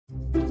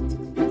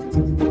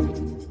Hey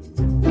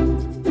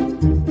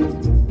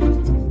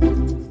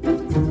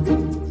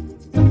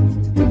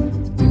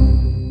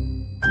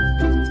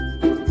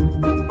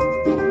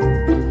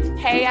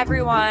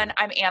everyone,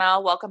 I'm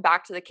Anna. Welcome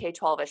back to the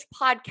K-12ish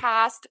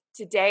podcast.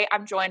 Today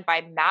I'm joined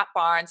by Matt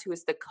Barnes, who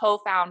is the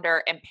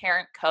co-founder and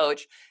parent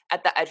coach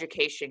at the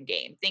Education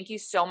Game. Thank you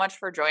so much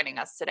for joining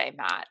us today,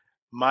 Matt.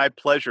 My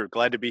pleasure.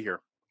 Glad to be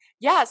here.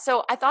 Yeah,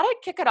 so I thought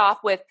I'd kick it off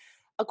with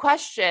a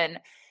question.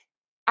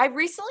 I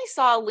recently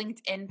saw a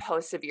LinkedIn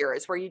post of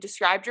yours where you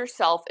described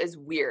yourself as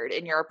weird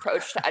and your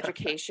approach to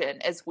education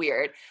as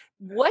weird.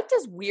 What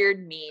does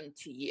weird mean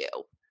to you?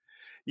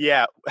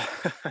 Yeah,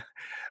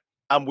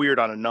 I'm weird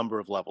on a number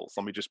of levels.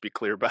 Let me just be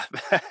clear about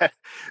that.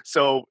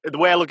 So the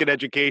way I look at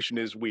education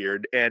is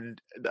weird.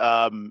 And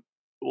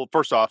well,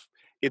 first off,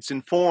 it's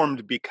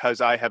informed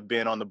because I have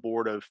been on the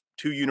board of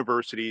two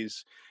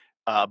universities,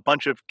 a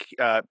bunch of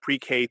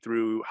pre-K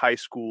through high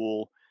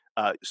school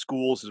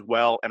schools as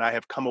well. And I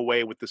have come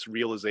away with this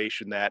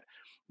realization that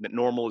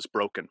normal is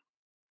broken.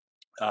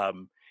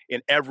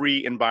 In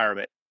every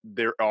environment,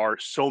 there are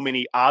so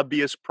many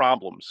obvious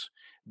problems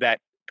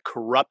that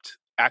corrupt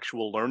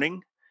actual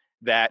learning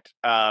that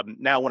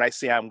now when I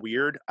say I'm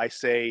weird, I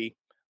say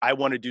I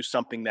want to do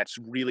something that's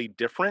really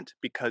different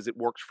because it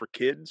works for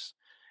kids.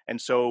 And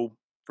so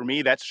for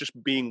me, that's just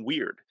being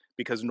weird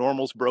because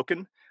normal's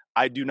broken.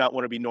 I do not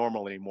want to be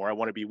normal anymore. I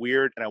want to be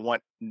weird, and I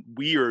want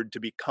weird to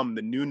become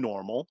the new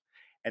normal.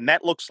 And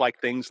that looks like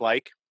things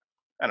like,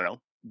 I don't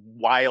know,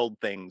 wild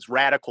things,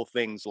 radical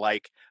things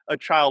like a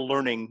child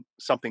learning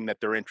something that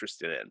they're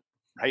interested in,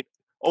 right?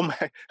 Oh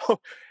my, oh,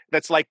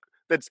 that's like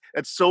that's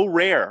so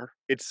rare.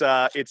 It's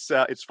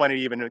funny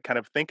to even kind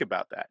of think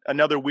about that.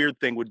 Another weird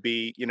thing would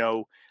be,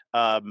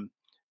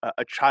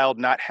 a child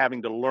not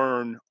having to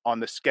learn on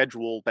the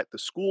schedule that the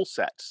school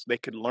sets. They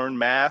could learn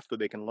math, or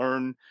they can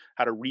learn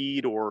how to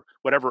read, or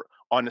whatever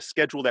on a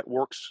schedule that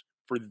works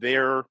for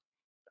their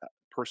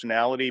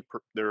personality,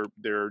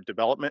 their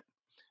development.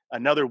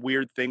 Another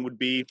weird thing would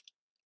be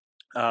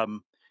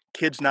um,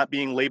 kids not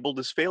being labeled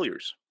as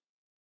failures,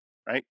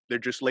 right? They're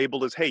just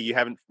labeled as, hey, you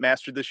haven't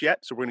mastered this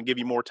yet, so we're going to give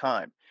you more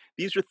time.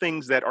 These are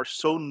things that are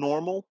so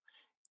normal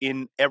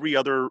in every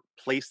other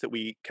place that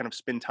we kind of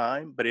spend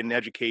time, but in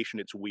education,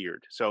 it's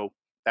weird. So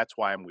that's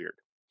why I'm weird.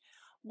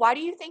 Why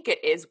do you think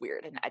it is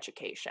weird in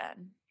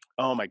education?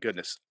 Oh my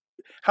goodness.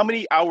 How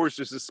many hours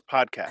is this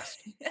podcast?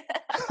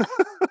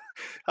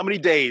 How many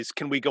days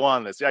can we go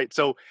on this? All right.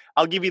 So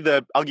I'll give you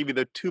the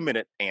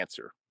 2-minute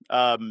answer.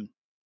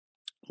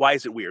 Why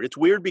is it weird? It's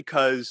weird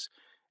because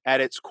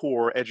at its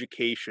core,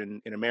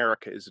 education in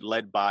America is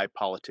led by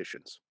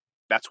politicians.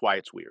 That's why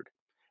it's weird.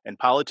 And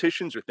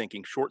politicians are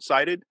thinking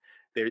short-sighted.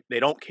 They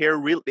don't care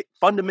really.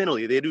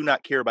 Fundamentally, they do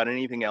not care about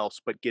anything else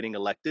but getting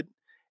elected.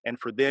 And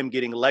for them,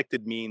 getting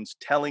elected means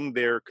telling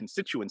their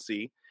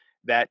constituency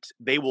that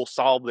they will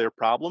solve their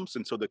problems.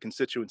 And so the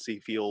constituency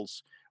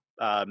feels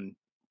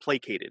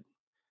placated.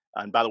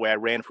 And by the way, I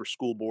ran for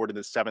school board in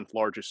the 7th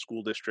largest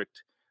school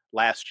district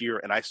last year,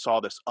 and I saw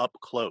this up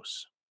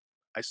close.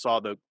 I saw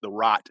the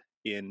rot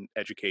in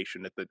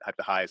education at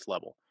the highest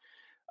level.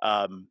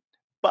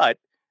 But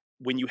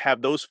when you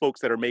have those folks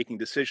that are making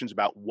decisions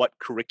about what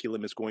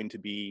curriculum is going to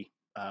be,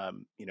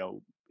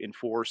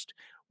 enforced,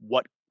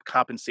 what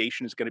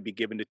compensation is going to be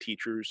given to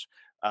teachers,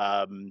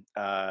 what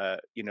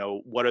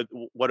are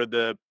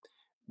the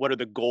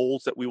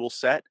goals that we will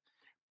set,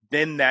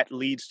 then that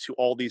leads to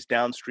all these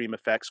downstream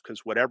effects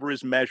because whatever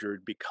is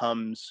measured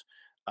becomes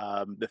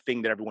the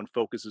thing that everyone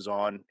focuses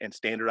on, and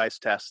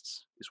standardized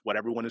tests is what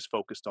everyone is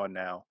focused on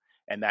now,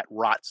 and that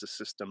rots the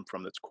system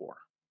from its core.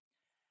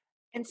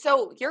 And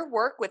so your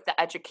work with the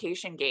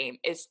Education Game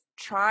is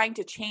trying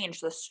to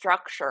change the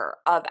structure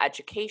of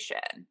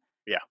education.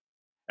 Yeah,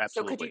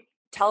 So could you absolutely.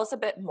 tell us a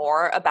bit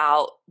more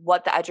about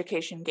what the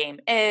Education Game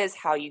is,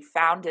 how you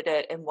founded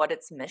it, and what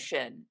its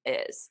mission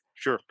is?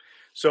 Sure.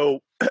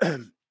 So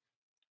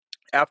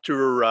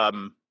after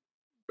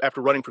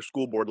after running for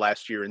school board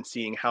last year and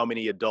seeing how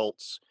many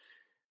adults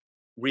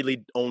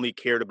really only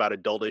cared about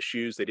adult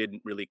issues. They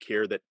didn't really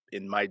care that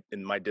in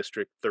my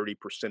district,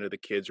 30% of the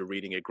kids are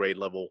reading at grade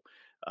level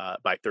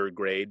by third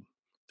grade,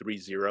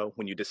 3-0.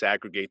 When you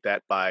disaggregate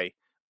that by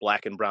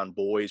Black and brown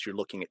boys, you're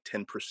looking at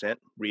 10%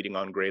 reading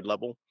on grade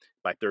level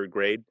by third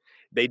grade.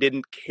 They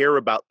didn't care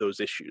about those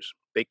issues.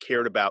 They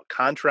cared about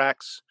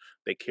contracts.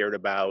 They cared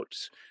about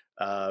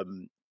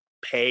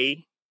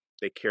pay.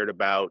 They cared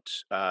about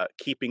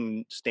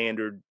keeping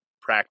standard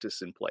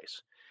practice in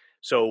place.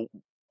 So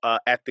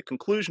at the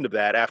conclusion of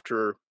that,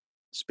 after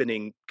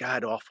spending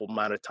god awful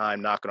amount of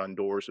time knocking on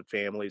doors of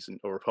families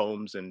or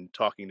homes and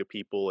talking to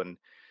people, and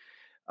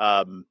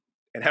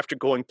after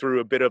going through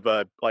a bit of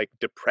a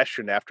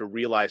depression after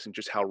realizing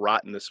just how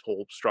rotten this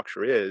whole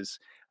structure is,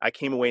 I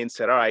came away and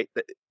said, all right,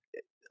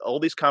 all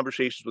these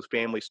conversations with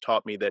families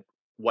taught me that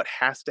what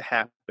has to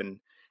happen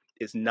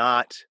is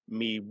not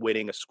me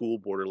winning a school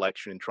board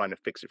election and trying to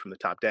fix it from the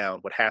top down.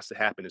 What has to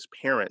happen is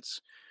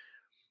parents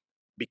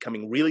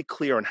becoming really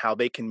clear on how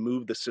they can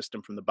move the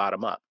system from the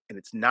bottom up. And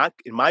it's not,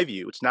 in my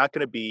view, it's not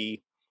going to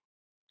be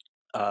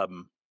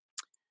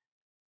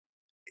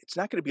it's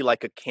not going to be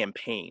like a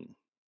campaign.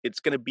 It's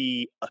going to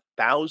be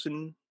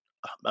 1,000,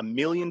 a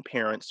million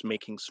parents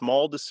making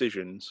small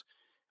decisions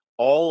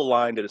all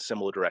aligned in a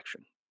similar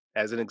direction.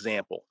 As an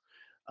example,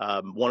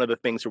 one of the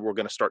things that we're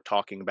going to start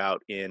talking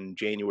about in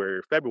January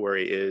or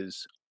February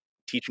is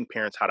teaching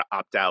parents how to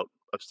opt out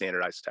of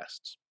standardized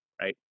tests,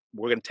 right?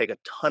 We're going to take a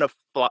ton of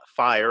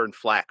fire and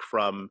flack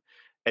from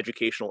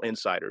educational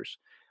insiders.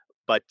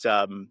 But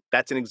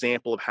that's an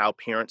example of how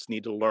parents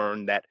need to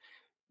learn that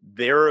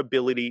their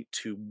ability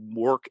to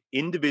work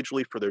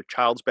individually for their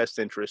child's best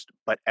interest,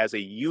 but as a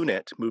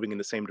unit moving in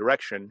the same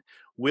direction,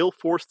 will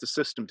force the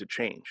system to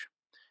change.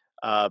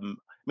 I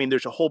mean,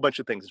 there's a whole bunch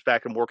of things. In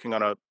fact, I'm working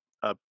on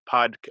a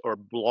pod or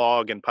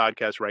blog and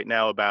podcast right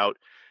now about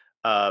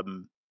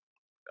um,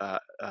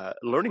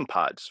 learning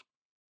pods.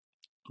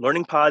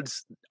 Learning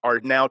pods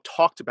are now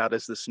talked about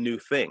as this new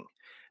thing.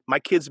 My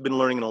kids have been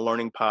learning in a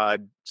learning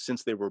pod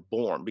since they were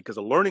born, because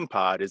a learning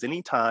pod is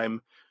any time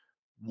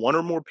one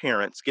or more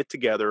parents get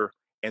together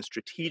and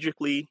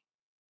strategically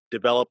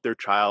develop their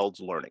child's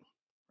learning,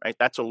 right?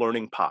 That's a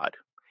learning pod.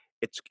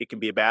 It can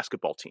be a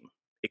basketball team.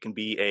 It can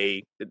be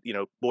a,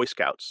 Boy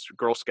Scouts,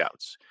 Girl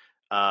Scouts,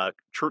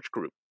 church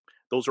group.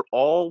 Those are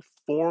all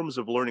forms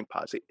of learning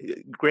pods.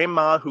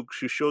 Grandma who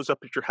shows up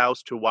at your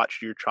house to watch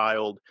your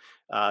child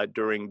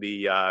during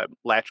the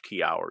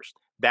latchkey hours,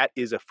 that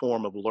is a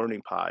form of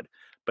learning pod.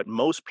 But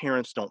most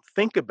parents don't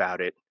think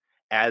about it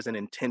as an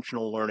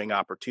intentional learning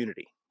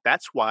opportunity.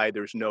 That's why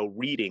there's no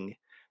reading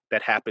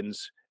that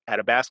happens at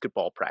a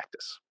basketball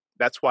practice.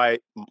 That's why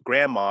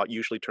grandma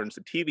usually turns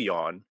the TV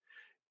on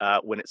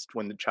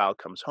when the child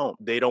comes home.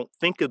 They don't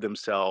think of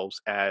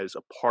themselves as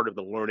a part of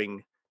the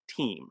learning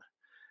team.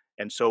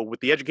 And so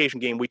with the education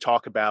game, we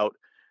talk about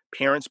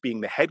parents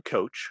being the head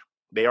coach.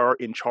 They are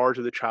in charge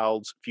of the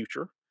child's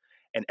future,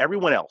 and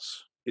everyone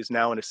else is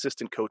now an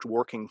assistant coach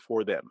working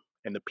for them.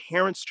 And the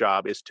parent's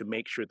job is to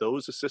make sure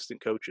those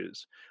assistant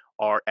coaches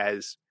are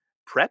as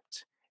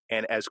prepped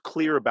and as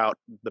clear about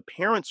the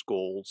parent's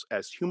goals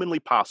as humanly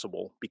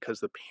possible, because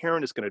the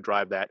parent is going to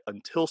drive that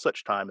until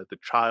such time that the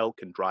child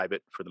can drive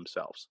it for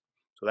themselves.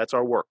 So that's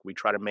our work. We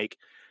try to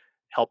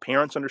help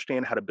parents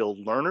understand how to build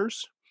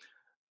learners,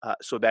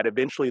 so that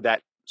eventually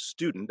that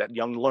student, that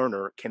young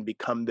learner, can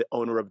become the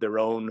owner of their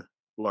own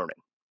learning.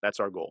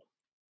 That's our goal.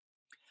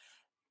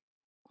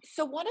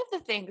 So one of the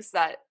things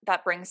that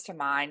brings to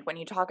mind when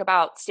you talk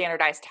about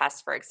standardized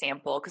tests, for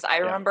example, because I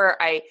Yeah. remember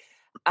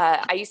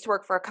I used to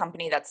work for a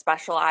company that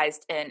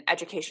specialized in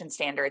education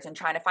standards and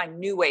trying to find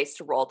new ways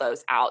to roll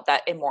those out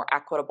that in more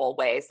equitable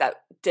ways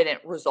that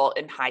didn't result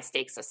in high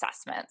stakes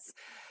assessments.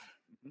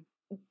 Mhm.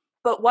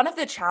 But one of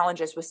the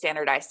challenges with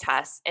standardized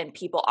tests and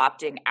people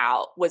opting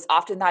out was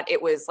often that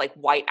it was like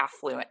white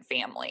affluent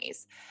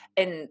families.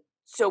 And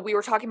so we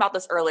were talking about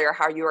this earlier,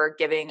 how you were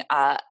giving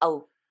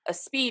a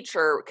speech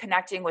or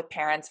connecting with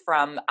parents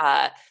from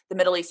the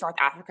Middle East, North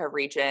Africa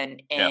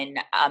region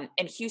Yeah.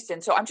 in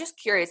Houston. So I'm just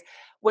curious,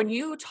 when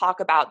you talk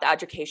about the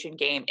education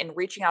game and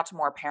reaching out to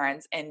more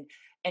parents and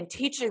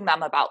teaching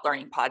them about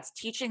learning pods,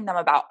 teaching them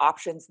about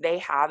options they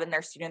have in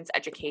their students'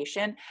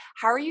 education,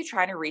 how are you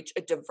trying to reach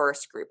a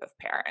diverse group of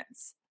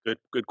parents?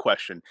 Good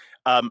question.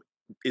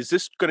 Is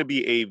this going to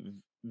be a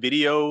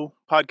video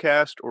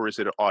podcast or is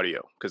it an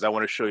audio? Because I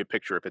want to show you a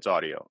picture if it's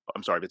audio.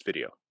 I'm sorry, if it's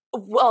video.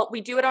 Well,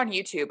 we do it on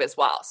YouTube as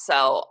well,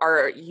 so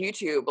our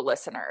YouTube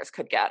listeners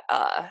could get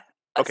a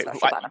Okay.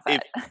 special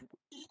benefit.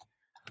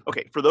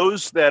 Okay. For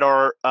those that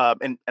are,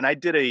 and I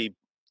did a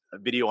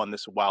video on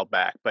this a while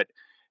back, but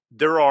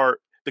there are,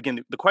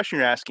 again, the question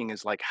you're asking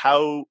is like,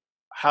 how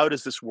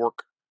does this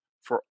work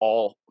for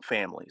all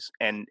families?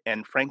 And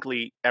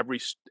frankly, every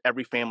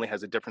family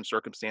has a different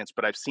circumstance,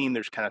 but I've seen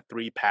there's kind of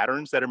three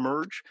patterns that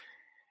emerge.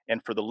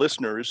 And for the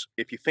listeners,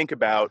 if you think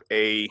about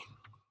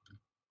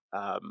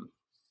um,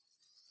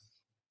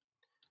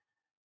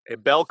 a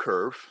bell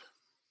curve,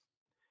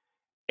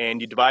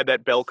 and you divide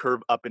that bell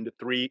curve up into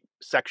three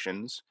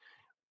sections,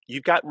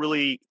 you've got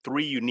really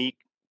three unique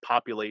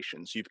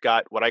populations. You've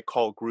got what I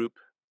call group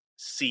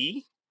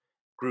C,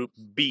 group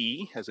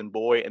B, as in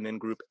boy, and then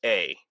group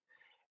A.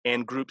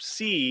 And group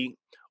C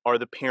are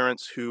the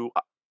parents who,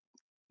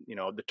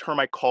 the term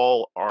I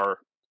call are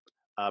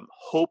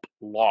hope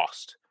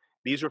lost.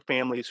 These are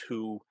families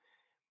who,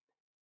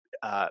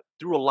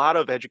 through a lot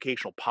of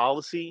educational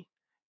policy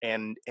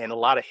and a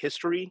lot of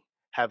history,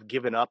 have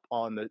given up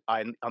on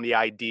the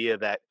idea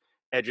that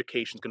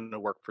education is going to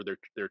work for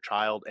their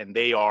child, and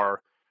they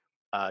are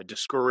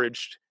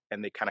discouraged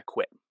and they kind of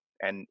quit.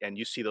 And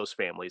you see those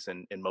families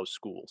in most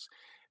schools.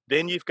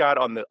 Then you've got,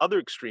 on the other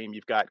extreme,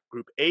 you've got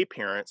group A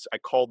parents. I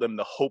call them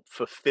the hope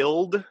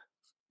fulfilled.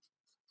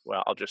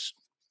 Well, I'll just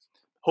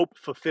hope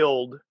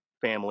fulfilled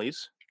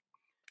families.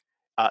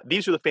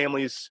 These are the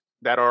families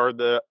that are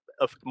the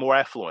more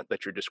affluent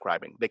that you're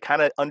describing. They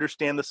kind of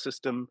understand the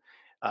system.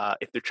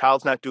 If their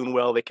child's not doing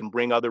well, they can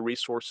bring other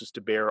resources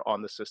to bear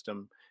on the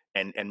system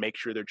and make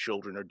sure their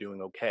children are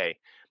doing okay.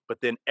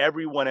 But then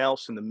everyone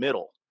else in the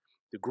middle,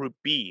 the group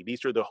B,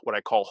 these are what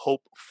I call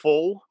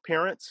hopeful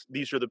parents.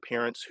 These are the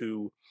parents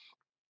who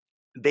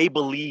they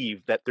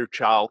believe that their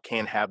child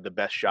can have the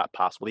best shot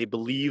possible. They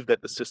believe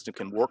that the system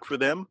can work for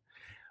them.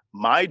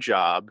 My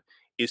job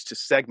is to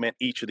segment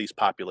each of these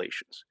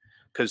populations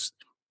because,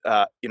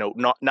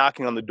 not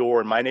knocking on the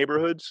door in my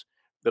neighborhoods,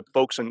 the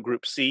folks in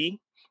Group C,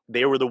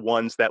 they were the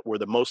ones that were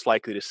the most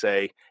likely to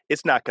say,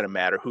 it's not going to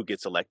matter who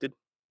gets elected.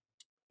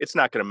 It's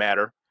not going to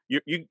matter.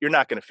 You're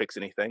not going to fix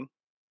anything.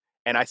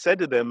 And I said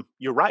to them,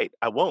 you're right,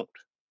 I won't,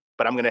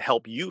 but I'm going to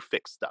help you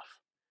fix stuff.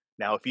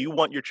 Now, if you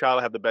want your child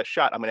to have the best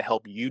shot, I'm going to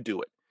help you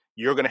do it.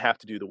 You're going to have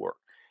to do the work.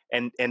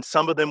 And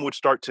some of them would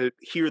start to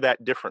hear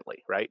that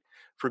differently, right?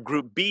 For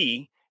Group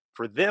B,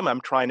 for them,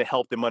 I'm trying to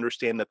help them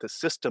understand that the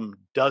system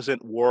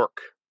doesn't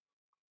work.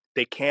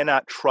 They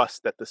cannot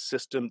trust that the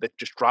system, that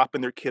just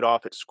dropping their kid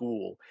off at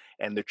school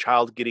and their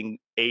child getting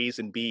A's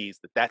and B's,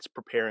 that's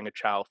preparing a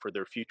child for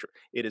their future.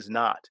 It is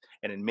not.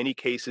 And in many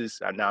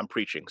cases, now I'm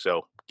preaching,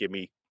 so give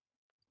me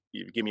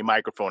a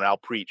microphone, I'll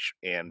preach.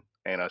 And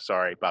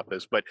sorry about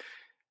this, but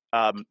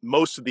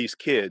most of these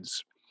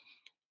kids,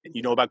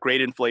 about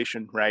grade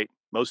inflation, right?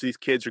 Most of these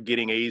kids are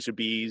getting A's or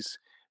B's,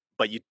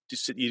 but you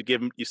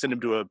send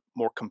them to a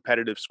more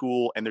competitive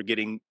school, and they're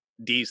getting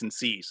D's and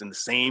C's in the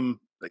same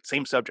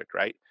subject,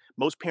 right?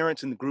 Most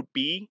parents in the Group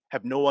B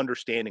have no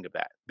understanding of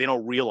that. They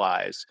don't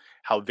realize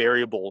how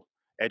variable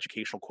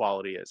educational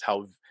quality is,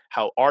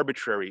 how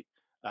arbitrary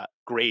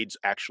grades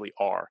actually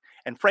are,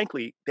 and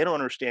frankly, they don't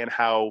understand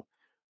how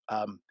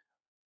um,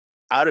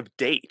 out of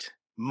date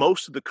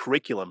most of the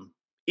curriculum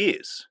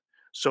is.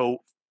 So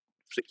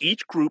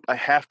each group, I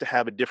have to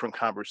have a different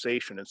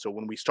conversation. And so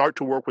when we start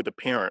to work with a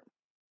parent,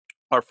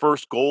 our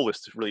first goal is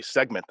to really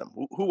segment them.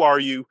 Who are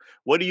you?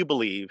 What do you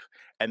believe?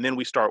 And then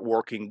we start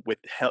working with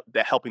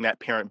helping that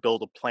parent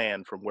build a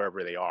plan from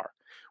wherever they are.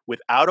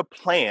 Without a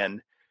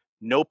plan,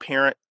 no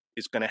parent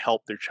is going to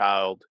help their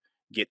child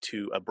get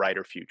to a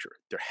brighter future.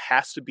 There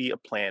has to be a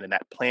plan, and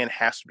that plan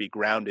has to be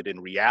grounded in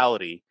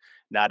reality,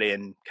 not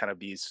in kind of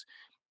these,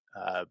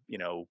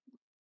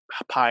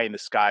 pie in the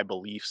sky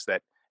beliefs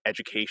that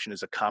education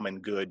is a common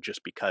good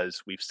just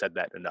because we've said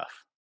that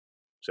enough.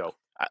 So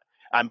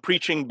I'm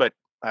preaching, but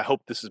I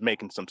hope this is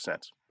making some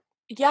sense.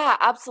 Yeah,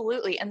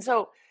 absolutely. And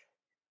so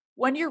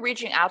when you're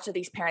reaching out to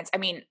these parents, I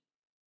mean,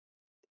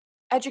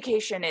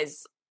 education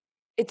is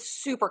it's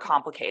super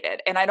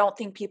complicated, and I don't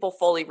think people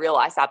fully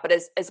realize that. But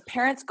as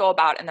parents go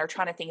about and they're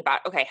trying to think about,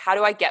 okay, how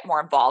do I get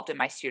more involved in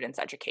my students'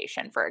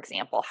 education, for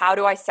example? How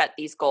do I set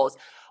these goals?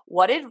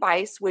 What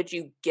advice would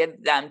you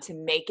give them to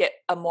make it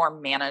a more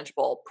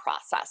manageable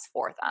process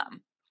for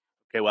them?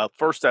 Okay, well,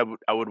 first I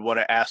would want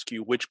to ask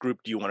you, which group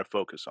do you want to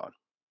focus on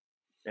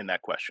in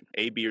that question,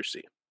 A, B, or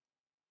C?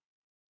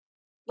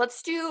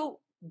 Let's do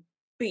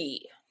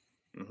B.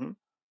 Hmm.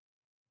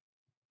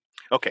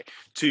 Okay,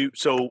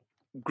 so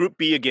Group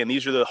B, again,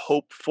 these are the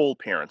hopeful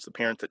parents, the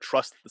parents that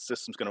trust that the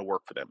system's going to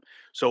work for them.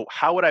 So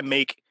how would I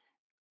make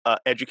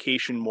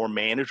education more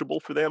manageable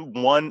for them?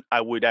 One,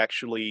 I would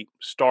actually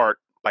start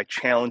by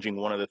challenging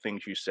one of the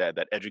things you said,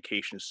 that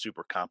education is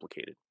super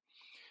complicated.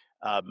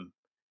 Um,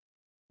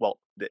 well,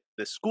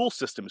 the school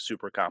system is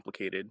super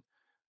complicated.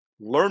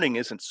 Learning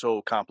isn't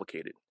so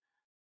complicated.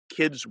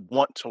 Kids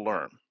want to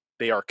learn.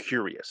 They are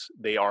curious.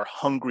 They are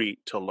hungry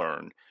to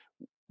learn.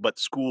 But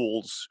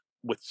schools,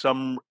 with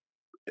some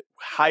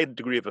high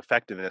degree of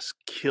effectiveness,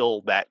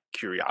 kill that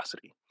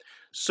curiosity.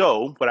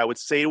 So, what I would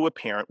say to a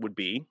parent would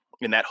be,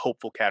 in that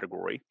hopeful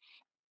category,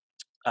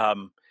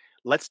 um,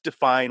 let's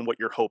define what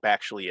your hope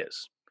actually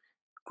is.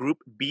 Group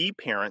B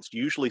parents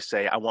usually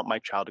say, I want my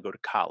child to go to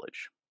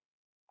college.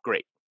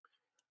 Great.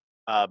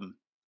 Um,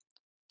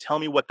 Tell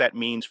me what that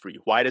means for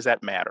you. Why does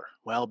that matter?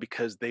 Well,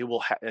 because they will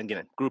have,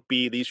 again, Group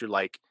B, these are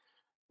like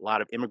a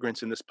lot of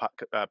immigrants in this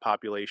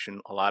population,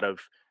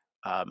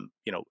 um,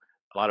 you know,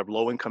 a lot of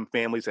low income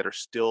families that are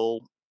still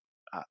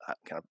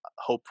kind of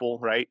hopeful,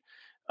 right?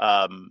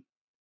 Um,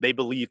 they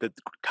believe that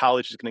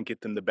college is going to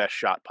get them the best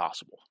shot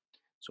possible.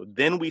 So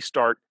then we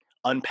start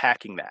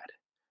unpacking that.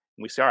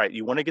 And we say, all right,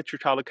 you want to get your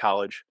child to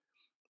college.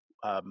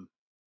 Um,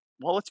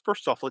 well, let's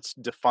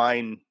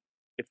define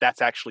if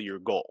that's actually your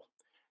goal.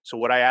 So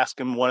what I ask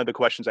them, one of the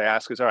questions I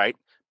ask is, all right,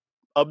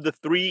 of the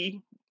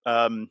three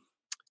um,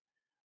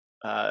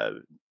 uh,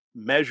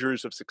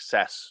 measures of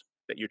success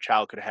that your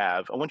child could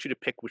have, I want you to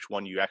pick which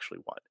one you actually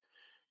want.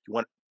 You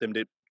want them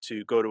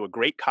to go to a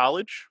great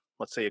college,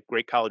 let's say a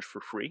great college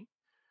for free?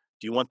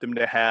 Do you want them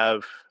to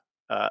have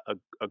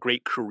a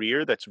great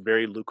career that's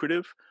very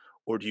lucrative?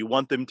 Or do you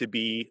want them to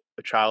be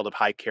a child of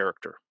high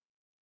character?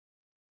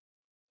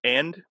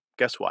 And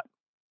guess what?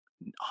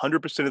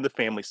 100% of the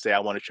families say, I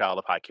want a child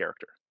of high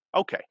character.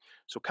 Okay,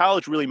 so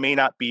college really may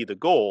not be the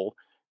goal.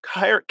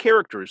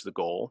 Character is the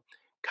goal.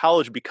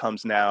 College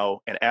becomes now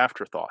an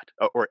afterthought,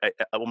 or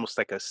almost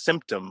like a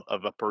symptom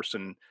of a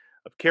person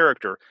of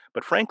character.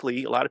 But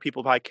frankly, a lot of people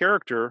of high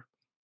character,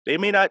 they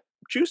may not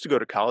choose to go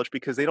to college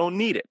because they don't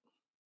need it,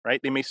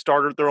 right? They may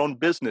start their own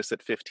business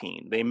at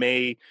 15. They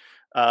may,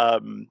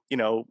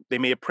 they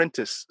may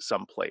apprentice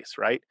someplace,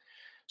 right?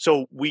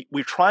 So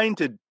we're trying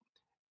to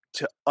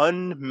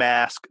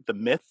unmask the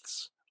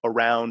myths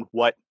around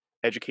what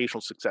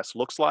educational success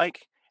looks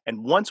like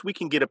And once we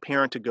can get a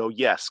parent to go,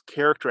 yes,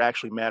 character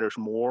actually matters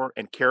more,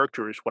 and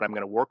character is what I'm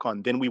going to work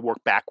on, then we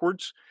work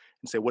backwards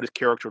and say, what does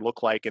character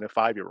look like in a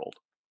 5-year-old?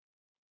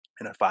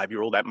 In a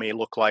 5-year-old, that may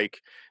look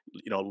like,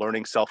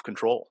 learning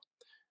self-control.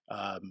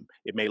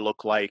 It may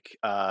look like,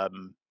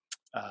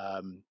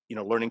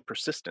 learning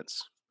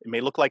persistence. It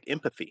may look like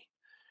empathy.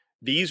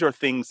 These are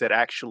things that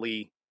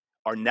actually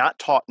are not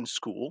taught in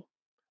school.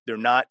 They're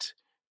not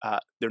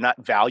they're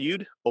not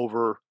valued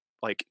over,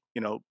 like,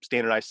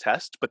 standardized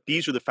tests, but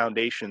these are the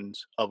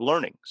foundations of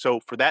learning. So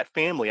for that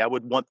family, I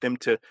would want them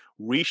to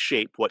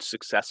reshape what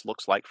success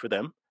looks like for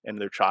them and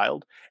their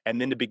child,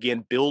 and then to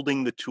begin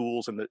building the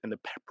tools and the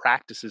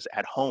practices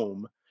at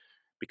home,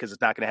 because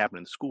it's not going to happen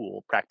in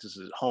school.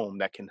 Practices at home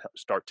that can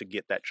start to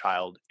get that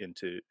child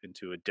into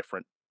a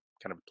different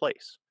kind of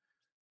place,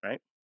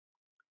 right?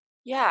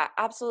 Yeah,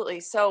 absolutely.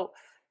 So,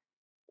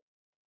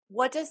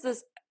 what does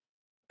this,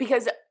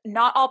 because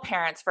not all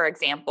parents, for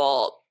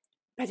example,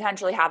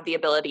 potentially have the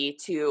ability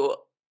to,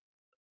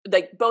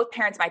 like, both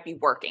parents might be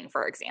working,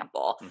 for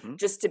example, hmm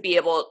just to be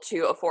able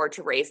to afford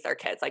to raise their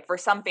kids. Like, for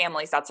some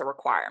families, that's a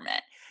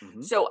requirement.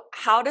 hmm So,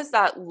 how does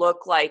that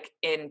look like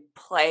in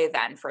play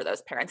then for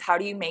those parents? How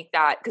do you make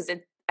that? Because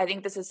I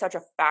think this is such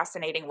a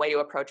fascinating way to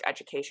approach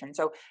education.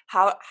 So,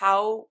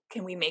 how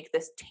can we make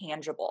this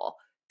tangible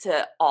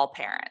to all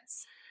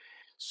parents?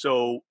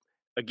 So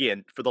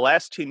again, for the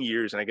last 10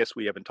 years, and I guess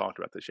we haven't talked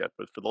about this yet,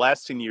 but for the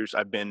last 10 years,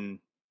 I've been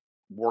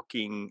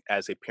working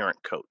as a parent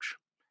coach.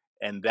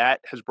 And that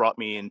has brought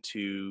me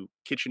into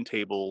kitchen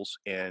tables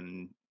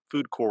and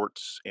food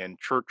courts and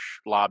church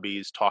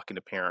lobbies, talking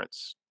to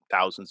parents,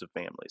 thousands of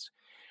families.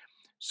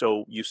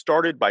 So you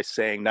started by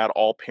saying not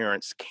all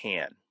parents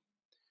can.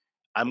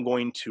 I'm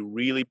going to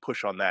really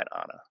push on that,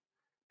 Anna,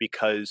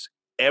 because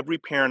every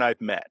parent I've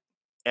met,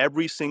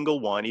 every single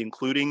one,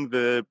 including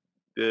the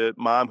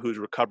mom who's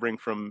recovering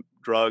from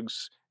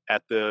drugs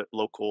at the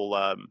local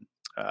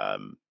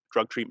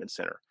drug treatment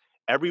center,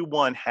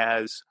 everyone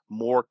has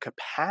more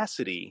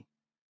capacity,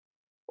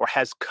 or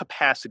has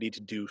capacity to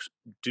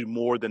do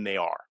more than they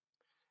are,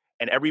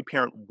 and every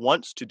parent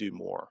wants to do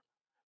more,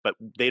 but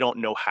they don't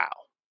know how,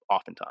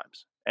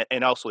 oftentimes.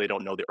 And also, they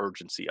don't know the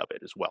urgency of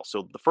it as well.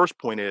 So the first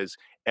point is,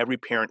 every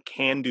parent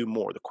can do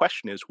more. The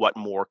question is, what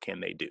more can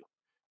they do?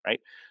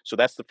 Right. So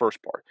that's the first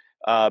part.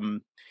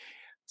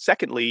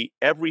 Secondly,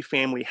 every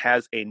family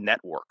has a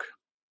network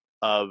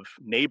of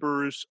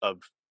neighbors, of,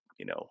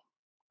 you know,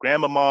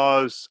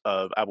 grandmamas,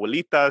 of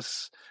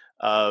abuelitas,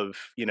 of,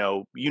 you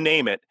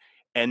name it.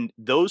 And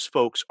those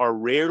folks are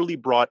rarely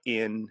brought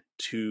in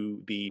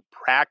to the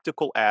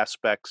practical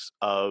aspects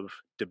of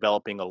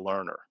developing a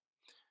learner.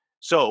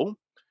 So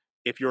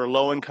if you're a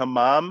low income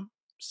mom,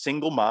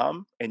 single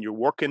mom, and you're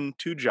working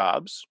two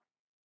jobs,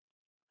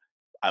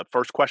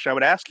 first question I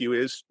would ask you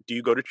is, do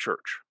you go to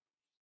church?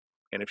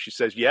 And if she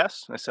says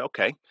yes, I say,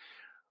 okay,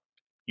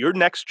 your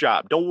next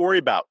job,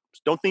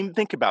 don't even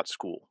think about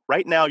school.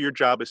 Right now, your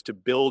job is to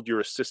build your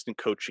assistant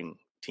coaching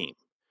team.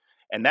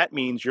 And that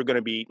means you're going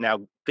to be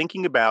now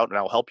thinking about, and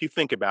I'll help you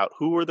think about,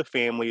 who are the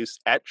families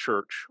at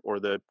church, or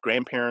the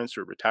grandparents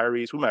or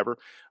retirees, whomever,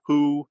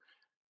 who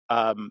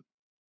um,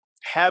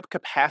 have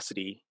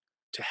capacity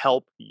to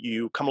help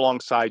you, come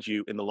alongside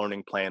you in the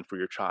learning plan for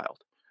your child.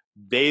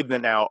 They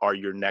then now are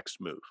your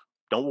next move.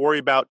 Don't worry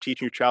about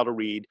teaching your child to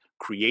read.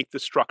 Create the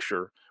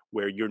structure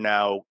where you're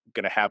now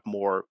going to have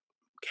more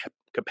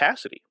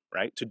capacity,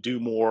 right, to do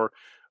more.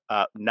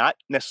 Not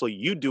necessarily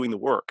you doing the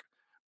work,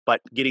 but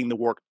getting the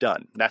work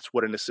done. That's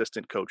what an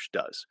assistant coach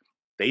does.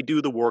 They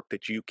do the work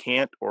that you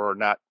can't or are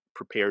not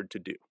prepared to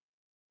do,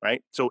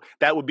 right? So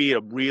that would be a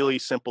really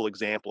simple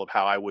example of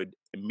how I would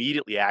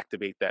immediately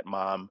activate that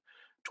mom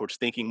towards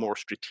thinking more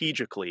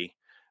strategically,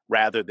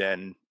 rather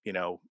than,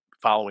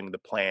 following the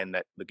plan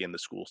that, again, the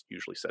school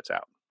usually sets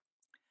out.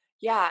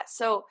 Yeah.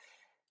 So,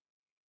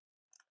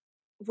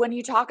 when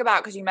you talk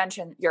about, because you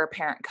mentioned you're a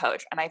parent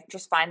coach, and I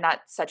just find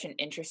that such an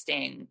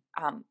interesting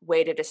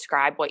way to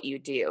describe what you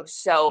do.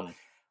 So, Mm,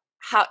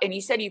 how, and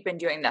you said you've been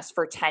doing this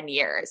for 10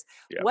 years.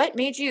 yeah. What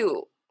made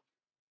you,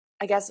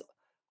 I guess,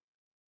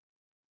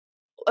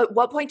 at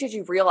what point did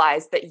you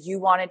realize that you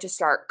wanted to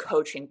start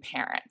coaching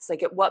parents?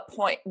 Like, at what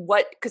point,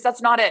 because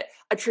that's not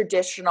a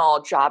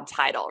traditional job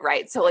title,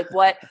 right? So, like,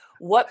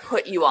 what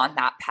put you on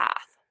that path?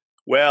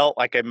 Well,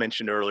 like I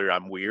mentioned earlier,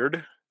 I'm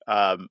weird.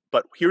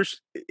 But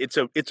it's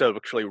a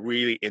actually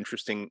really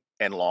interesting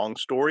and long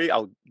story.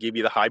 I'll give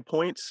you the high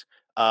points.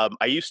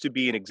 I used to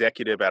be an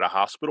executive at a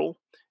hospital.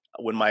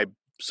 When my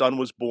son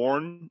was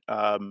born,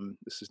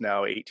 this is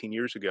now 18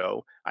 years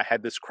ago, I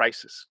had this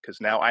crisis because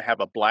now I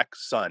have a black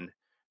son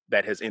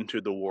that has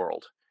entered the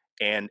world.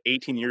 And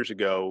 18 years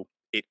ago,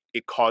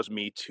 it caused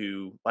me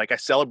to, like, I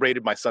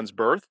celebrated my son's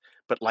birth,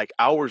 but like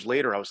hours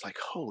later, I was like,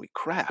 holy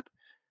crap,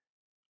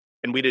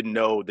 and we didn't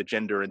know the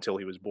gender until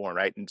he was born,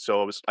 right? And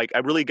so I was like, I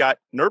really got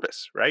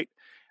nervous, right?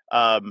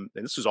 And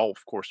this was all,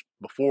 of course,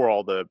 before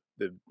all the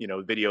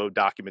video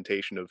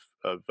documentation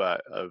of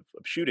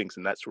shootings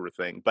and that sort of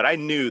thing. But I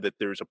knew that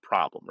there's a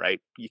problem,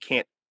 right? You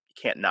can't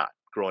not,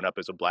 growing up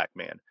as a black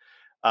man.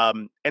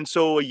 And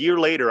so a year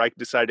later, I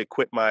decided to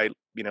quit my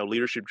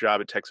leadership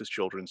job at Texas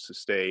Children's to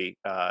stay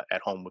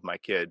at home with my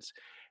kids.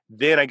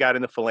 Then I got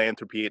into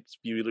philanthropy a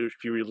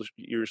few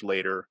years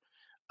later,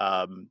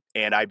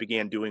 and I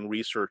began doing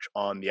research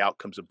on the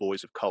outcomes of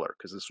boys of color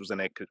because this was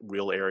a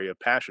real area of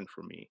passion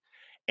for me.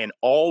 And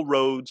all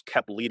roads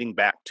kept leading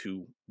back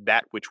to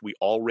that which we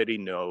already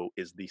know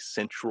is the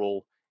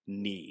central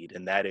need,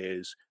 and that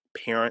is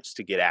parents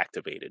to get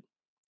activated.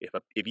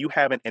 If you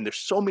haven't, and there's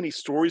so many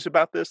stories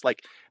about this,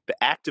 like the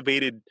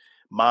activated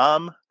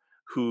mom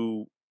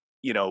who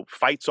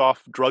fights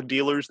off drug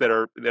dealers that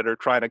are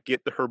trying to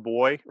get her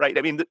boy, right?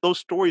 I mean, those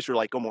stories are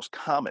like almost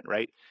common,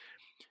 right?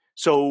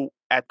 So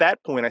at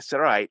that point, I said,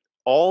 all right,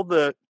 all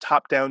the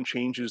top-down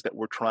changes that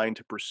we're trying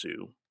to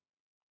pursue,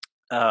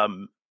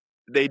 um,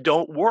 they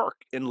don't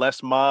work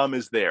unless mom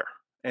is there,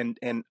 and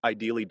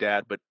ideally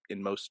dad. But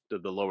in most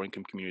of the lower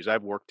income communities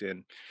I've worked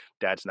in,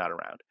 dad's not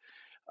around.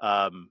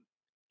 Um,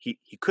 he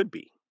could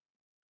be,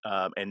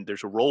 and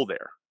there's a role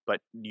there,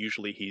 but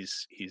usually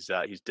he's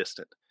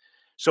distant.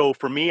 So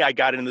for me, I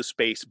got into the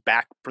space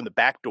back from the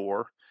back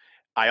door.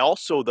 I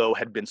also, though,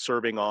 had been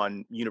serving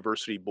on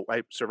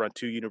I served on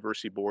 2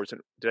 university boards,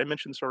 and did I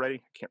mention this already?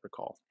 I can't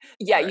recall.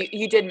 Yeah, All right.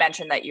 you did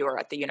mention that you were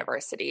at the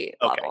university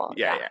Okay. level.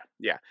 Yeah, Yeah. yeah,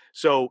 yeah.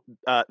 So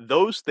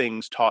those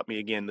things taught me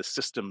again the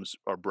systems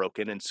are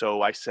broken, and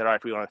so I said, all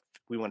right,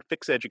 if we want to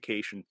fix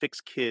education, fix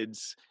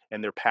kids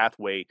and their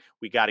pathway,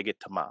 we got to get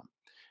to mom.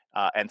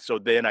 And so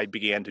then I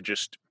began to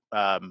just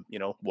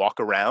walk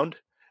around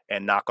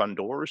and knock on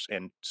doors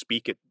and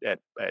speak at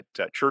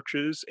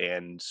churches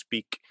and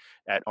speak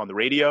on the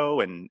radio,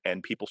 and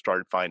people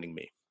started finding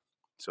me.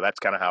 So that's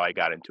kind of how I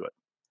got into it.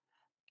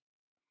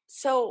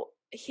 So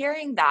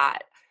hearing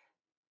that,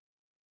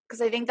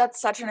 because I think that's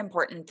such an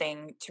important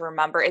thing to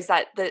remember, is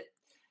that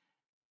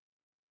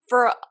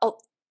for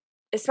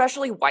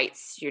especially white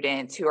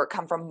students who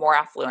come from more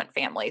affluent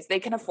families, they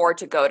can afford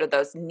to go to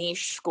those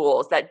niche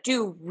schools that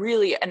do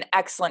really an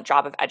excellent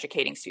job of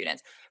educating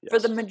students. For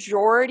the Yes.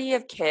 majority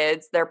of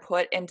kids, they're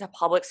put into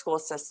public school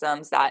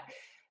systems that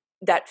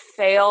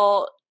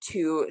fail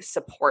to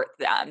support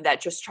them,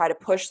 that just try to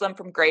push them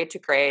from grade to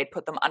grade,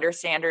 put them under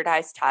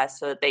standardized tests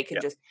so that they can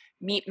Yep. just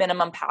meet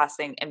minimum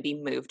passing and be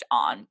moved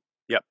on.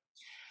 Yep.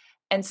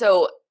 And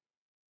so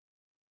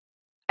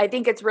I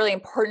think it's really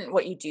important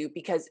what you do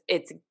because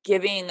it's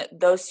giving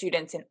those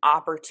students an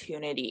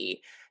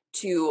opportunity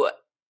to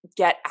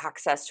get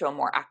access to a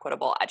more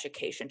equitable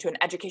education, to an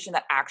education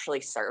that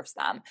actually serves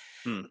them.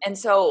 Hmm. And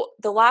so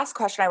the last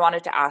question I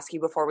wanted to ask you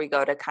before we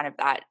go to kind of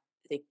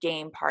the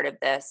game part of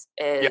this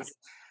Yeah. is,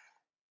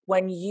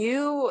 when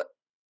you,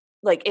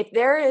 like, if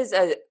there is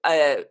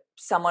a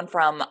someone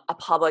from a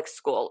public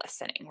school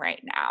listening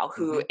right now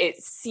who Hmm. it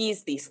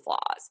sees these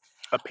flaws,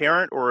 A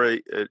parent or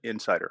an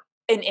insider?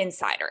 an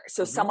insider,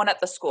 so Hmm. someone at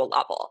the school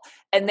level,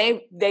 and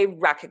they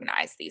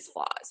recognize these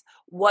flaws,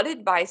 what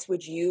advice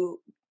would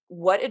you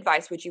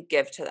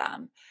give to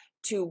them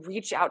to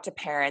reach out to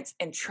parents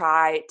and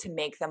try to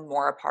make them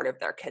more a part of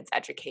their kids'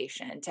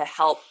 education to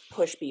help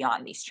push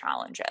beyond these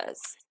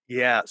challenges?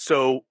 Yeah.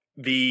 So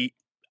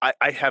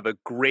I have a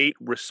great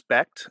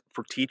respect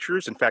for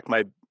teachers. In fact,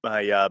 my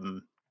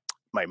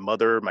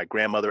mother, my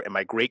grandmother, and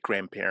my great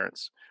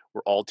grandparents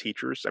were all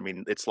teachers. I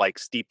mean, it's like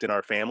steeped in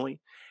our family.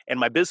 And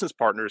my business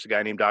partner is a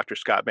guy named Dr.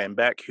 Scott Van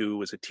Beck, who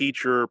was a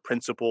teacher,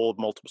 principal of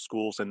multiple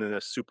schools, and then a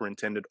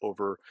superintendent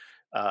over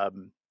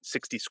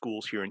 60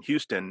 schools here in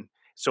Houston.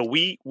 So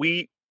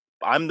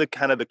I'm the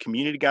kind of the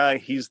community guy.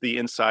 He's the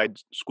inside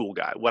school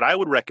guy. What I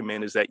would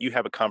recommend is that you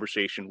have a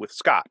conversation with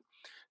Scott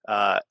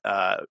at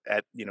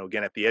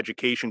again at the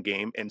education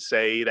game, and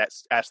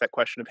ask that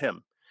question of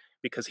him,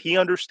 because he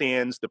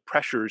understands the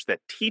pressures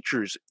that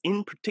teachers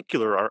in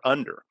particular are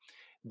under.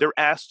 They're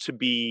asked to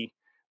be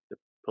the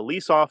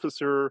police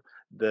officer,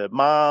 the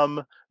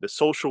mom, the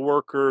social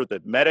worker, the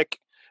medic,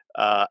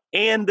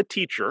 and the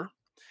teacher,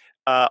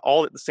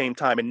 all at the same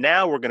time. And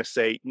now we're going to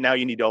say, now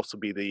you need to also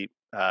be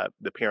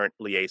the parent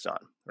liaison,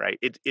 right?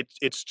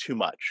 It's too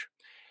much.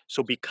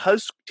 So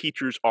because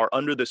teachers are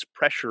under this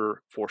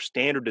pressure for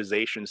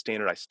standardization,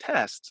 standardized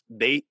tests,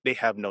 they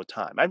have no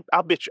time.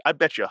 I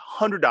bet you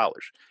 $100.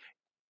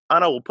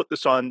 Anna will put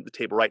this on the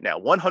table right now.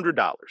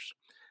 $100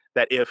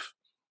 that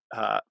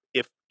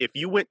if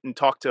you went and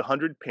talked to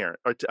 100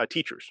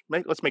 teachers,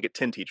 let's make it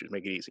 10 teachers,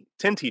 make it easy.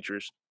 10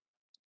 teachers,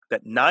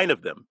 that 9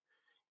 of them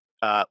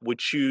would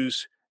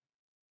choose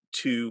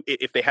to,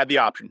 if they had the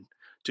option,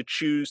 to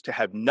choose to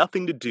have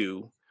nothing to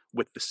do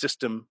with the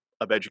system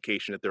of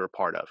education that they're a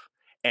part of,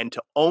 and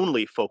to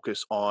only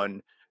focus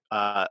on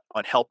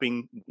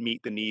helping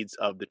meet the needs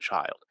of the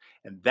child.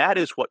 And that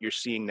is what you're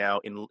seeing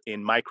now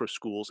in micro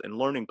schools and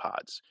learning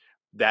pods.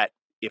 That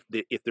if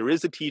there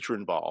is a teacher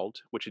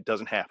involved, which it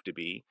doesn't have to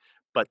be,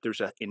 but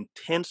there's an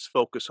intense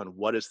focus on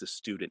what does the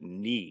student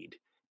need.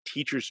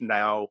 Teachers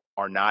now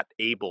are not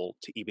able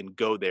to even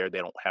go there. They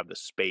don't have the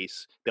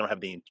space. They don't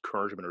have the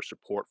encouragement or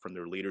support from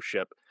their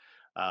leadership.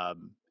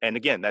 And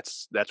again,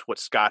 that's what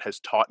Scott has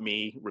taught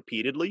me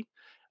repeatedly.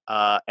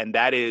 And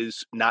that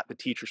is not the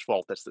teacher's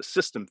fault. That's the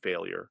system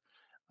failure.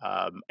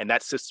 And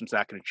that system's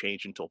not going to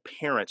change until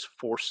parents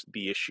force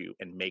the issue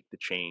and make the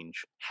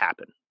change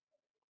happen.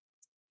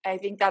 I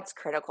think that's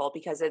critical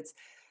because it's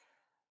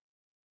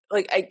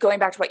like going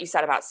back to what you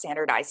said about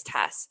standardized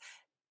tests.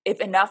 If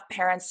enough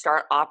parents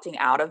start opting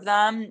out of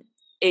them,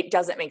 it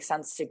doesn't make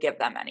sense to give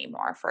them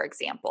anymore, for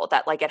example,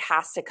 that like it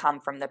has to come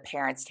from the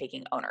parents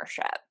taking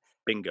ownership.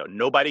 Bingo.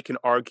 Nobody can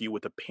argue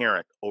with a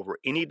parent over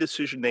any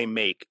decision they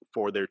make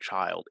for their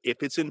child.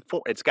 If it's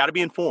informed, it's got to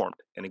be informed.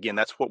 And again,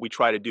 that's what we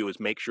try to do is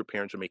make sure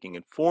parents are making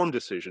informed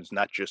decisions,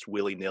 not just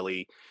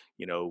willy-nilly,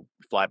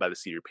 fly by the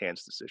seat of your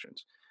pants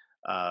decisions.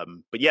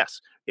 But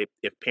yes,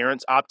 if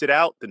parents opted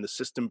out, then the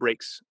system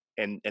breaks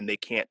and they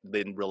can't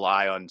then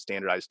rely on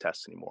standardized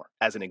tests anymore,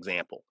 as an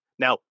example.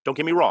 Now, don't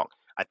get me wrong.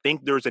 I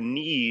think there's a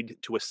need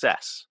to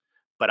assess.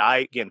 But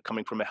again,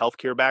 coming from a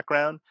healthcare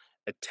background,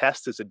 a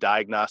test is a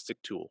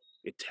diagnostic tool.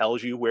 It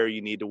tells you where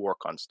you need to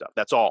work on stuff.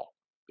 That's all.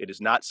 It is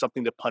not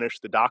something to punish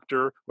the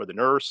doctor or the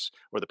nurse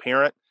or the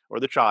parent or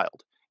the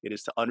child. It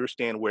is to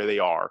understand where they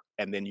are,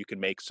 and then you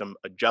can make some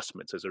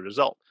adjustments as a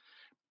result.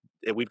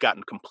 And we've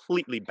gotten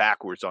completely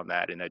backwards on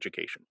that in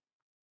education.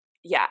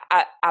 Yeah,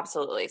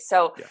 absolutely.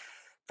 So Yeah.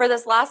 for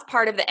this last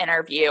part of the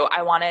interview,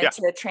 I wanted Yeah.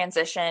 to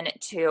transition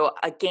to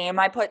a game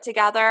I put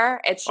together.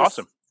 It's just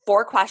Awesome.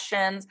 4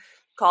 questions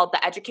called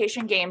the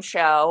Education Game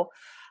Show.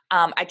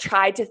 I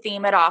tried to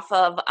theme it off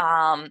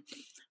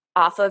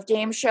of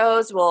game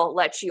shows. We'll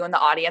let you and the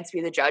audience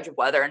be the judge of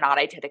whether or not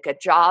I did a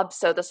good job.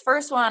 So this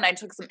first one, I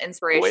took some Wait a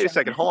inspiration.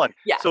 second. Hold on.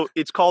 Yeah. So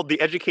it's called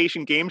the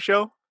Education Game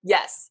Show?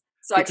 Yes.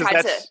 So I Because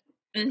tried to. that's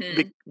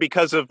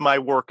because of my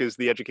work as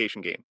the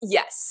education game.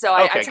 Yes. So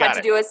I Okay, tried got to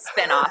it. do a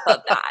spin-off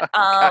of that.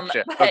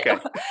 Gotcha.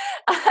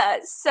 Okay.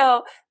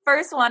 So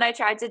first one, I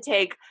tried to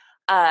take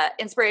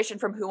inspiration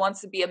from Who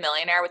Wants to Be a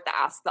Millionaire with the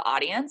Ask the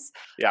Audience.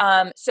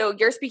 Yeah. So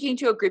you're speaking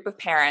to a group of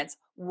parents.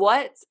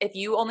 What, if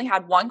you only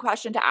had one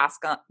question to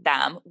ask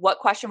them, what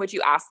question would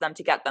you ask them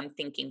to get them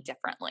thinking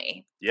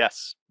differently?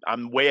 Yes.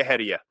 I'm way ahead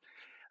of you.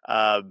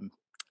 And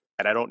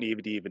I don't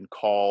need to even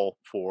call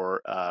for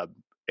what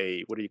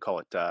do you call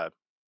it?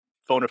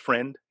 Phone a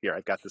friend. Here,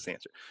 I've got this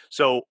answer.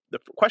 So the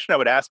question I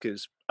would ask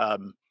is,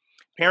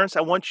 parents,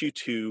 I want you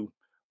to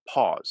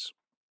pause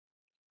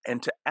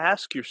and to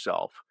ask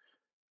yourself,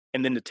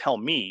 and then to tell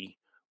me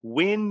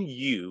when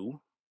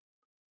you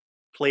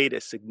played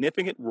a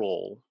significant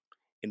role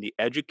in the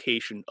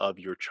education of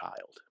your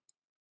child.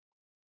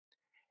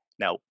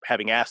 Now,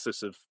 having asked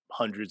this of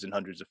hundreds and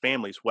hundreds of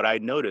families, what I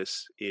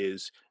notice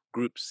is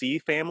group C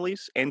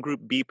families and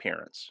group B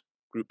parents,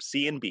 group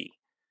C and B,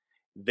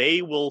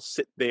 they will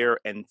sit there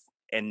and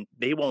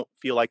they won't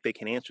feel like they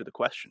can answer the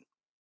question.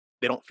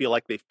 They don't feel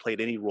like they've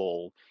played any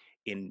role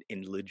in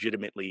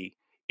legitimately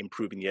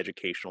improving the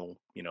educational,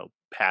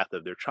 path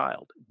of their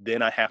child.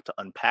 Then I have to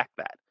unpack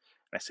that.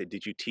 And I say,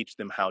 did you teach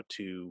them how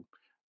to,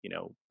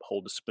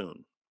 hold a spoon?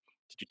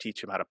 Did you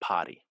teach them how to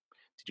potty?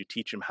 Did you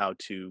teach them how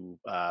to,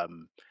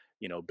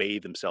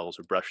 bathe themselves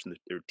or brush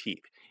their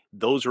teeth?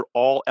 Those are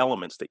all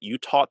elements that you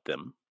taught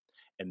them,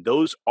 and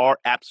those are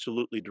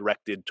absolutely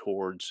directed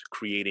towards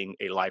creating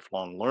a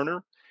lifelong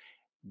learner.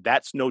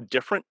 That's no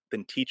different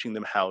than teaching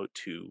them how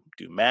to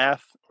do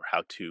math or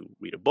how to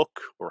read a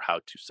book or how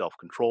to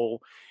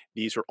self-control.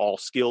 These are all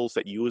skills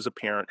that you as a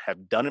parent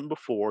have done it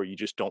before. You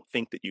just don't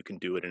think that you can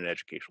do it in an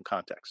educational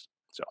context.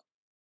 So,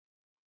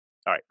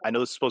 all right. I know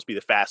this is supposed to be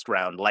the fast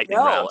round, lightning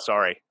No, round.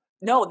 Sorry.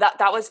 no,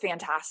 that was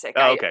fantastic.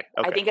 Oh, I okay.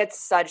 I Okay. think it's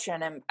such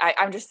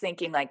I'm just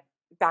thinking like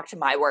back to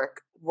my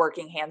work,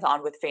 working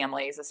hands-on with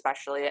families,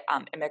 especially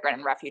immigrant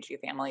and refugee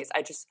families.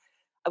 I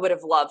would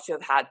have loved to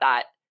have had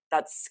that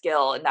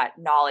skill and that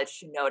knowledge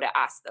to know to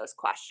ask those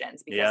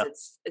questions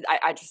because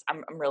Yeah.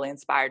 I'm really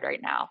inspired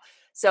right now.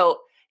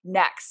 So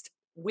next,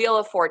 Wheel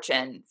of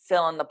Fortune,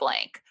 fill in the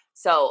blank.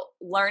 So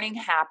learning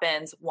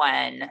happens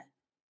when.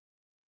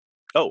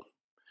 Oh,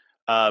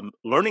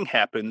 learning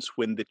happens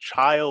when the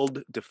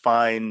child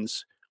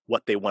defines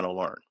what they want to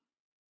learn.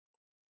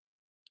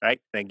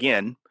 Right. And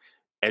again,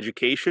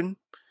 education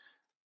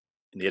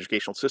in the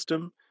educational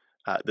system,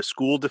 the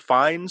school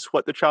defines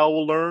what the child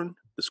will learn.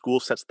 The school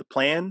sets the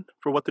plan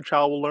for what the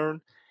child will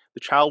learn. The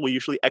child will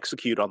usually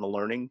execute on the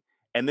learning,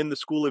 and then the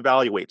school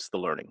evaluates the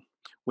learning.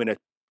 When a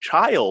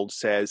child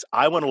says,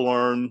 I want to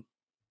learn,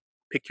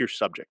 pick your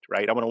subject,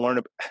 right? I want to learn.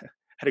 I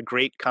had a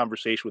great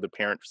conversation with a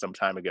parent some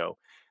time ago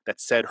that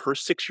said her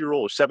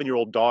 6-year-old or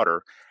 7-year-old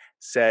daughter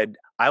said,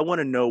 I want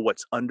to know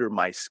what's under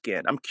my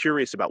skin. I'm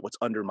curious about what's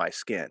under my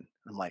skin.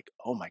 I'm like,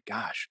 oh my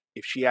gosh,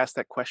 if she asked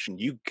that question,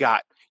 you've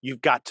got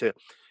to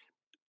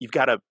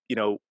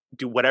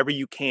do whatever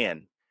you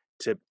can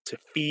to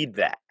feed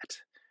that,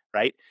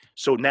 right?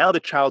 So now the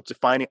child's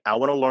defining, I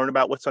want to learn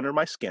about what's under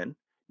my skin.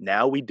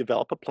 Now we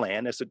develop a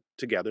plan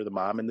together, the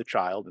mom and the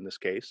child in this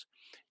case.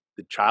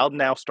 The child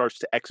now starts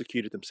to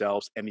execute it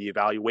themselves, and the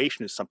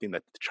evaluation is something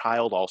that the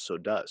child also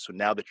does. So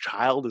now the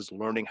child is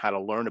learning how to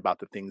learn about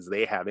the things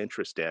they have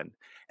interest in,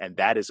 and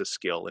that is a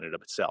skill in and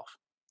of itself.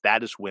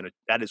 That is when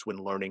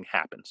learning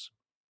happens.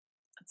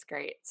 That's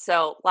great.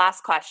 So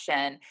last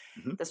question.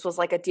 Mhm. This was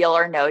like a deal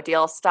or no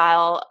deal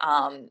style.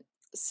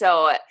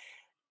 So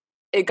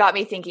it got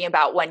me thinking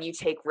about when you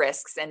take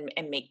risks and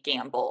make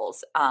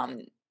gambles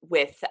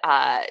with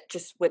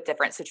just with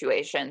different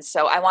situations.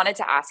 So I wanted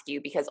to ask you,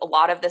 because a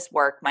lot of this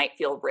work might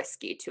feel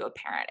risky to a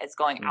parent. It's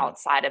going Mm,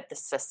 outside of the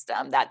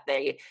system that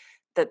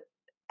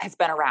has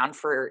been around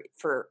for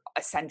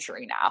a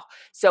century now.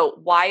 So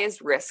why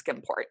is risk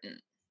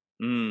important?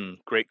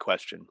 great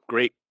question.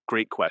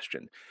 Great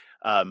question.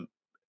 Um,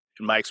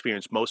 in my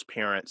experience, most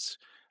parents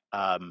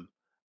um,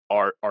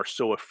 are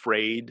so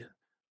afraid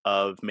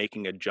of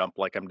making a jump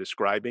like I'm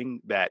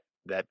describing that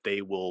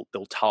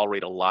they'll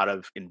tolerate a lot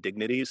of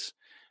indignities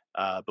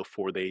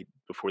before they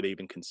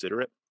even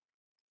consider it.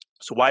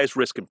 So why is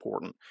risk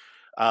important?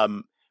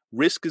 Um,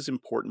 Risk is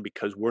important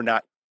because we're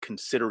not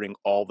considering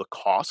all the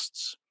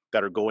costs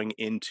that are going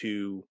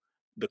into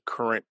the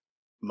current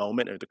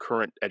moment or the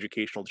current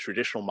educational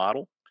traditional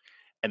model.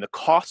 And the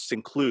costs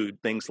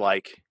include things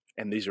like,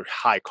 and these are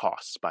high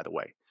costs, by the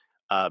way,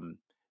 um,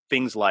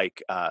 things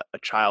like a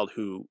child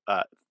who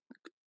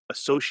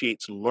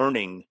associates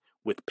learning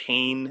with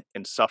pain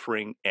and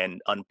suffering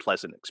and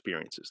unpleasant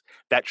experiences.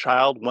 That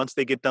child, once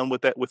they get done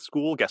with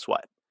school, guess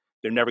what?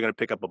 They're never going to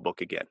pick up a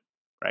book again,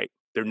 right?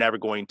 They're never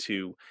going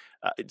to.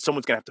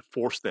 Someone's going to have to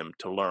force them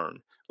to learn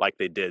like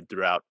they did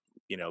throughout,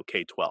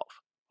 K-12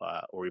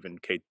 or even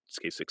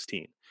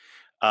K-16.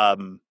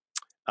 Um,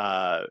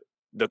 uh,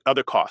 the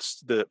other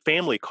costs, the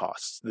family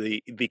costs,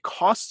 the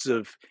costs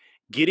of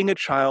getting a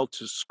child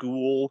to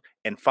school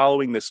and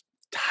following this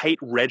tight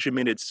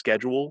regimented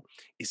schedule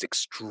is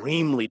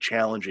extremely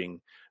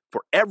challenging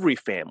for every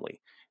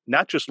family,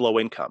 not just low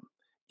income.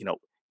 You know,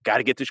 got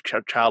to get this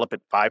child up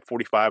at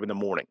 5:45 in the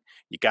morning.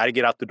 You got to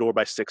get out the door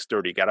by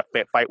 6:30. You got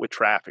to fight with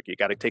traffic. You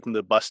got to take them to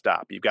the bus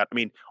stop. I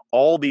mean,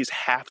 all these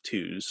have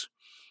tos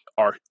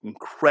are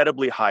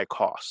incredibly high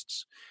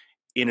costs.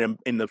 In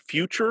the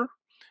future,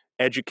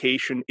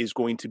 education is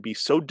going to be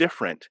so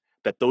different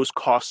that those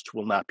costs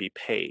will not be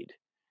paid.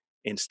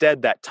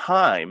 Instead, that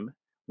time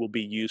will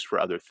be used for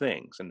other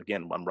things. And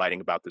again, I'm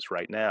writing about this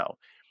right now.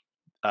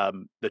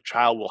 The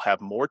child will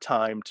have more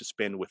time to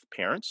spend with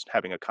parents,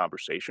 having a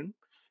conversation,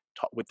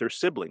 talk with their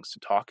siblings, to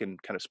talk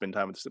and kind of spend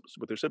time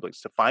with their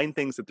siblings, to find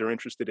things that they're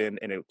interested in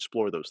and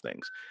explore those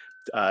things.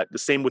 The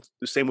same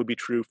would be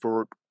true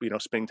for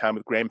spending time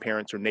with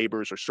grandparents or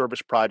neighbors or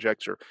service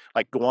projects, or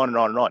like go on and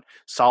on and on,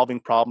 solving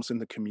problems in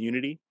the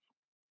community.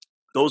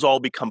 Those all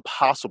become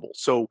possible.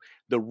 So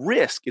the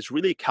risk is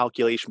really a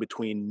calculation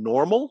between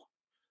normal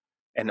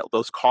and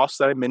those costs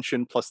that I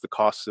mentioned, plus the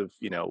costs of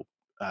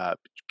uh,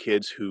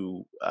 kids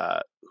who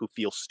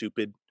feel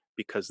stupid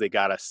because they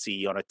got a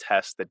C on a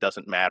test that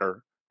doesn't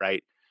matter,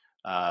 right?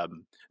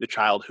 The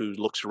child who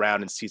looks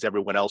around and sees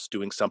everyone else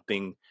doing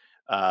something,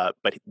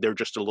 but they're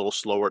just a little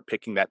slower at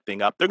picking that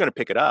thing up. They're going to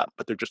pick it up,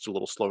 but they're just a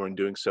little slower in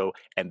doing so,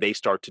 and they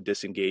start to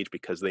disengage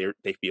because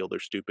they feel they're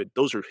stupid.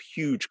 Those are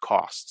huge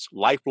costs,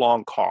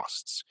 lifelong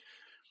costs.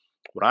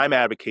 What I'm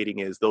advocating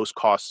is those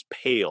costs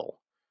pale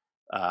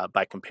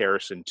by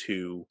comparison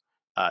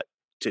uh,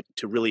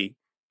 to really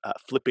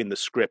flipping the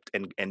script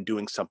and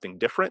doing something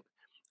different.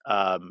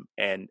 And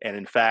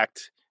in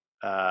fact,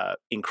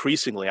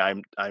 increasingly,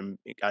 I'm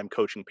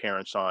coaching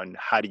parents on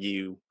how do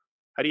you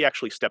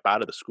actually step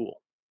out of the school,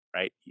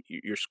 right?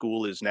 Your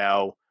school is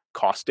now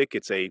caustic.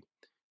 It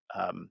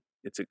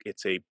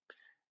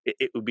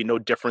would be no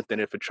different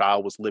than if a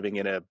child was living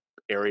in a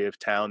area of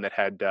town that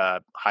had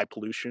high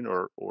pollution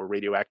or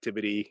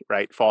radioactivity,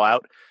 right,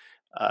 fallout.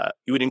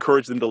 You would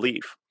encourage them to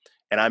leave.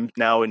 And I'm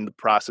now in the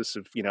process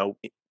of,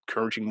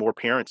 encouraging more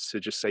parents to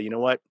just say, you know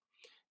what,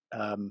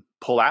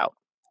 pull out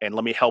and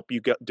let me help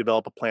you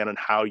develop a plan on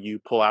how you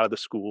pull out of the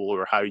school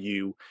or how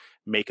you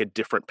make a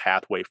different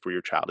pathway for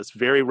your child. It's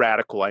very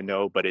radical, I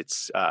know, but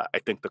I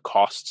think the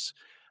costs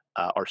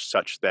are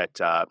such that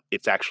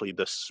it's actually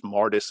the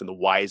smartest and the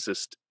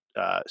wisest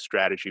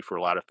strategy for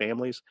a lot of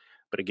families.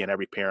 But again,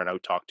 every parent I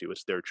would talk to,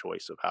 it's their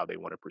choice of how they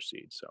want to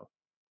proceed. So,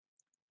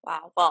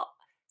 Wow. Well,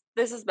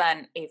 this has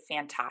been a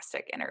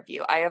fantastic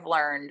interview. I have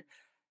learned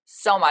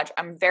so much.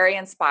 I'm very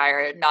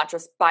inspired, not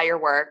just by your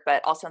work,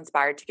 but also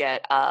inspired to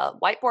get a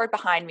whiteboard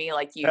behind me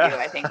like you do.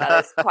 I think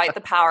that is quite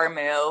the power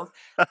move.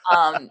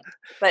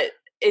 But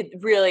it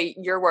really,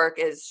 your work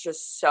is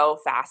just so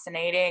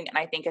fascinating. And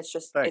I think it's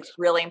thanks.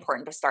 really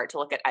important to start to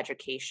look at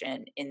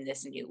education in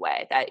this new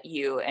way that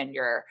you and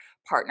your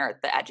partner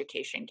at the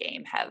education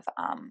game have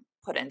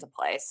put into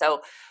place.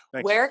 So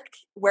Thanks.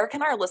 where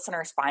can our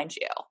listeners find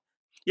you?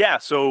 Yeah,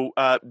 so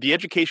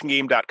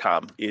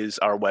theeducationgame.com is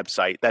our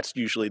website. That's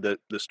usually the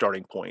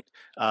starting point.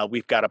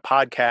 We've got a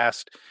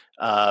podcast,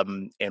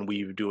 and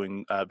we're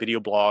doing video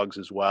blogs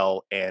as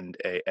well, and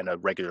a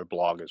regular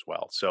blog as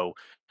well. So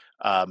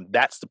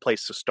that's the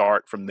place to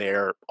start. From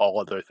there, all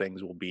other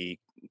things will be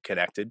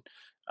connected.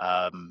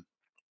 Um,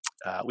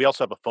 we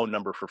also have a phone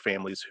number for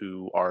families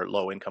who are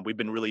low income. We've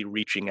been really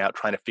reaching out,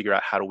 trying to figure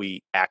out how do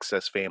we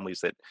access families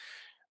that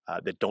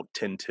don't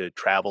tend to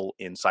travel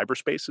in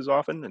cyberspace as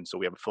often. And so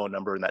we have a phone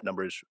number, and that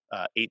number is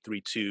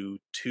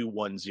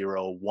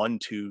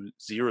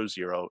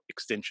 832-210-1200,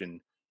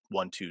 extension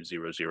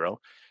 1200.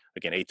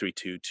 Again,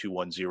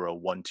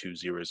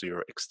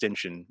 832-210-1200,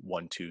 extension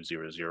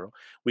 1200.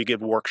 We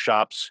give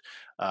workshops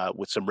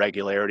with some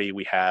regularity.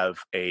 We have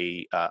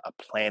a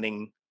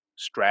planning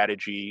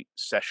strategy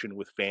session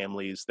with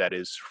families that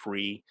is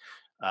free.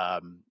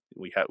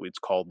 It's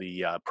called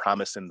the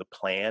promise and the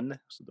plan.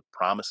 So the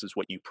promise is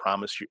what you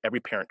promise. Every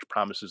parent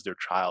promises their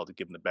child to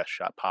give them the best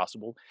shot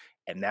possible.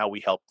 And now we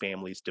help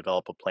families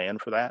develop a plan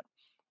for that.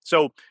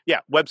 So yeah,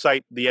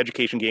 website,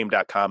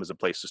 theeducationgame.com is a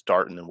place to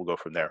start, and then we'll go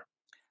from there.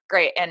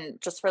 Great.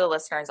 And just for the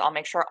listeners, I'll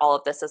make sure all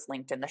of this is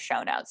linked in the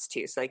show notes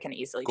too, so you can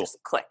easily Cool.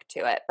 just click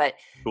to it. But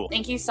Cool.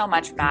 Thank you so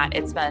much, Matt.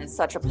 It's been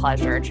such a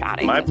pleasure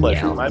chatting My with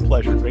pleasure. you. My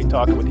pleasure. Great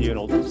talking with you,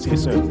 and we'll see you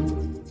soon.